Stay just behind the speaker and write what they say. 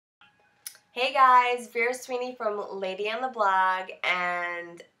Hey guys, Vera Sweeney from Lady on the Blog,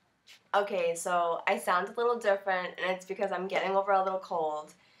 and okay, so I sound a little different, and it's because I'm getting over a little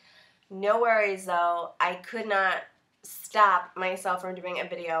cold. No worries though, I could not stop myself from doing a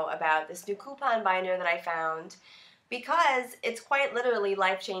video about this new coupon binder that I found because it's quite literally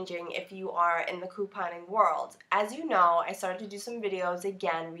life-changing if you are in the couponing world. As you know, I started to do some videos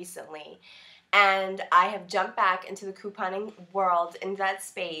again recently, and I have jumped back into the couponing world, in that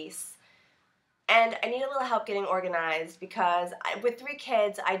space. And I need a little help getting organized because with 3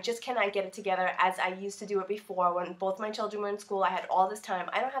 kids, I just cannot get it together as I used to do it before. When both my children were in school, I had all this time.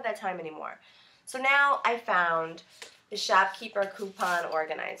 I don't have that time anymore. So now I found the ShopKeeper coupon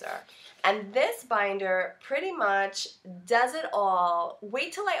organizer. And this binder pretty much does it all.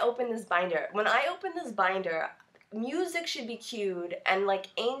 Wait till I open this binder. When I open this binder, music should be cued and like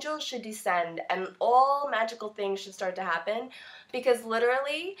angels should descend and all magical things should start to happen, because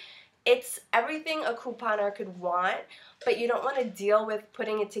literally it's everything a couponer could want, but you don't want to deal with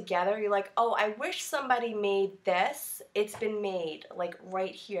putting it together. You're like, oh, I wish somebody made this. It's been made, like right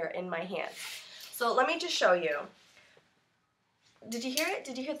here in my hands. So let me just show you. Did you hear it?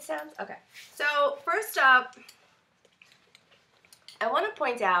 Did you hear the sounds? Okay. So first up, I want to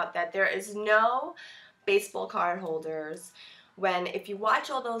point out that there is no baseball card holders. If you watch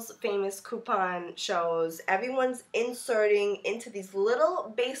all those famous coupon shows, everyone's inserting into these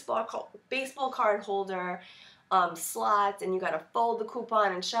little baseball card holder slots, and you gotta fold the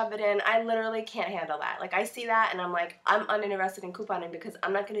coupon and shove it in. I literally can't handle that. Like, I see that and I'm like, I'm uninterested in couponing because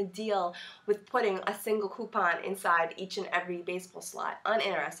I'm not gonna deal with putting a single coupon inside each and every baseball slot.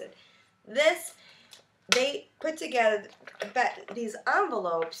 Uninterested. They put together these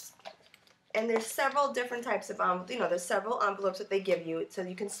envelopes. And there's several different types of, there's several envelopes that they give you, so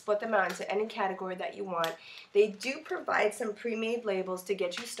you can split them out into any category that you want. They do provide some pre-made labels to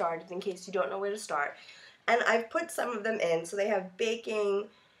get you started in case you don't know where to start. And I've put some of them in. So they have baking,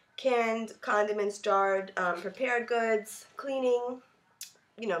 canned condiments, jarred, prepared goods, cleaning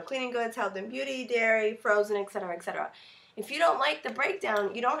goods, health and beauty, dairy, frozen, etc., etc. If you don't like the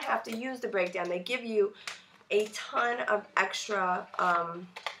breakdown, you don't have to use the breakdown. They give you a ton of extra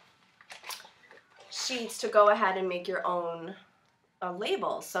sheets to go ahead and make your own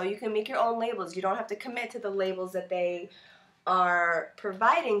labels. So you can make your own labels. You don't have to commit to the labels that they are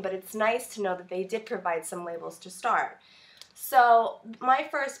providing, but it's nice to know that they did provide some labels to start. So my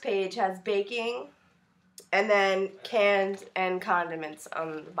first page has baking and then canned and condiments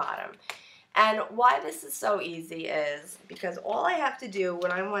on the bottom. And why this is so easy is because all I have to do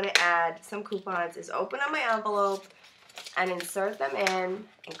when I want to add some coupons is open up my envelope and insert them in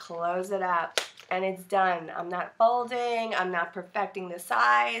and close it up. And it's done. I'm not folding, I'm not perfecting the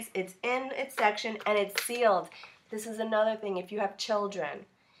size, it's in its section and it's sealed. This is another thing, if you have children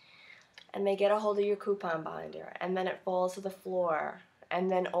and they get a hold of your coupon binder and then it falls to the floor and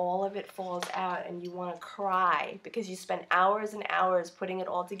then all of it falls out and you want to cry because you spent hours and hours putting it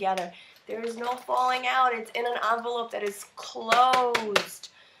all together, there is no falling out. It's in an envelope that is closed.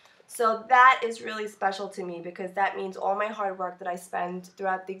 So that is really special to me because that means all my hard work that I spend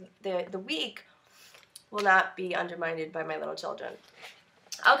throughout the week will not be undermined by my little children.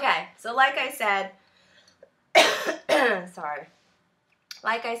 Okay, so like I said, sorry.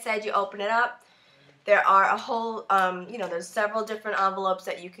 Like I said, you open it up. There are a whole, there's several different envelopes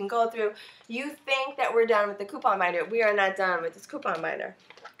that you can go through. You think that we're done with the coupon binder. We are not done with this coupon binder.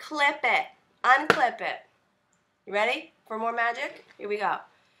 Clip it. Unclip it. You ready for more magic? Here we go.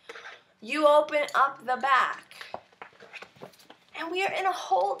 You open up the back. And we are in a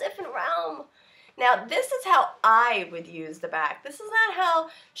whole different realm. Now, this is how I would use the back. This is not how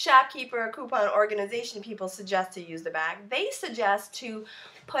ShopKeeper coupon organization people suggest to use the back. They suggest to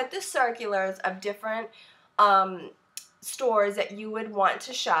put the circulars of different stores that you would want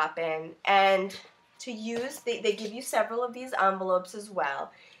to shop in, and to use, they give you several of these envelopes as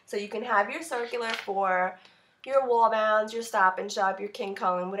well. So you can have your circular for your Wallbounds, your Stop and Shop, your King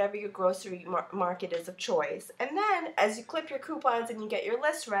Cullen, whatever your grocery market is of choice. And then as you clip your coupons and you get your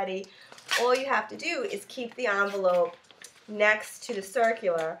list ready, all you have to do is keep the envelope next to the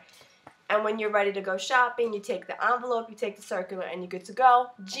circular. And when you're ready to go shopping, you take the envelope, you take the circular, and you're good to go.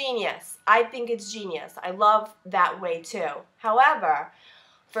 Genius. I think it's genius. I love that way too. However,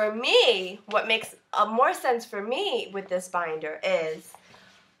 for me, what makes more sense for me with this binder is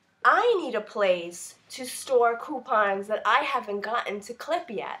I need a place to store coupons that I haven't gotten to clip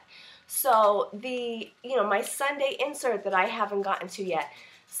yet. So my Sunday insert that I haven't gotten to yet,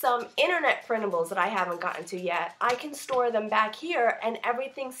 some internet printables that I haven't gotten to yet, I can store them back here and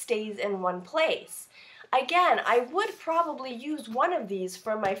everything stays in one place. again, I would probably use one of these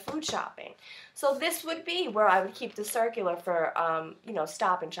for my food shopping. So this would be where I would keep the circular for, you know,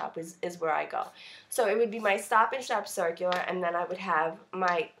 Stop and Shop is where I go. So it would be my Stop and Shop circular, and then I would have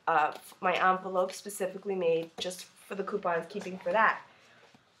my, my envelope specifically made just for the coupons, keeping for that.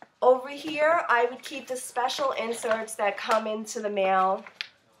 Over here, I would keep the special inserts that come into the mail.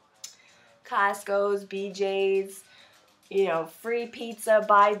 Costco's, BJ's, you know, free pizza,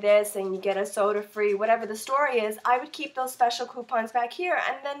 buy this and you get a soda free, whatever the story is. I would keep those special coupons back here,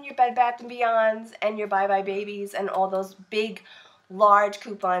 and then your Bed Bath & Beyonds and your Bye Bye Babies and all those big, large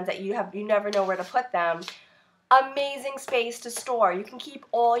coupons that you never know where to put them. Amazing space to store. You can keep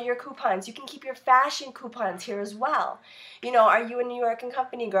all your coupons. You can keep your fashion coupons here as well. You know, are you a New York and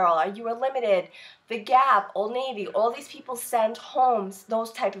Company girl? Are you a Limited? The Gap, Old Navy, all these people send home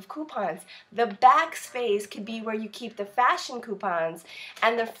those type of coupons. The back space could be where you keep the fashion coupons,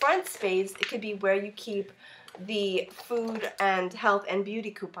 and the front space, it could be where you keep the food and health and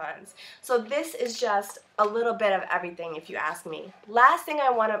beauty coupons. So this is just a little bit of everything, if you ask me. Last thing I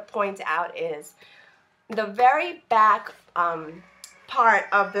want to point out is the very back part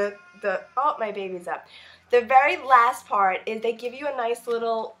of the oh, my baby's up. The very last part is they give you a nice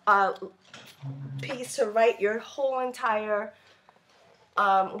little piece to write your whole entire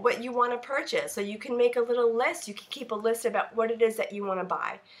what you want to purchase. So you can make a little list. You can keep a list about what it is that you want to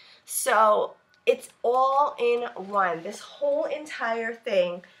buy. So it's all in one. This whole entire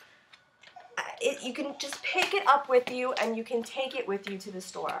thing, you can just pick it up with you and you can take it with you to the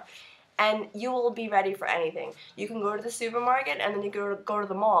store. And you will be ready for anything. You can go to the supermarket, and then you go to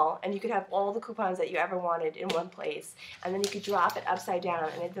the mall, and you could have all the coupons that you ever wanted in one place. And then you could drop it upside down,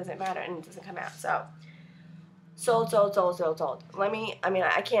 and it doesn't matter, and it doesn't come out. So, sold.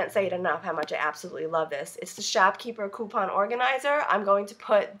 I can't say it enough how much I absolutely love this. It's the ShopKeeper coupon organizer. I'm going to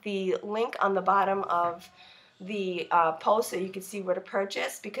put the link on the bottom of the post so you can see where to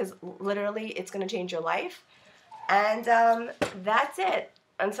purchase, because literally it's going to change your life. And that's it.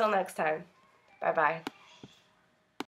 Until next time, bye-bye.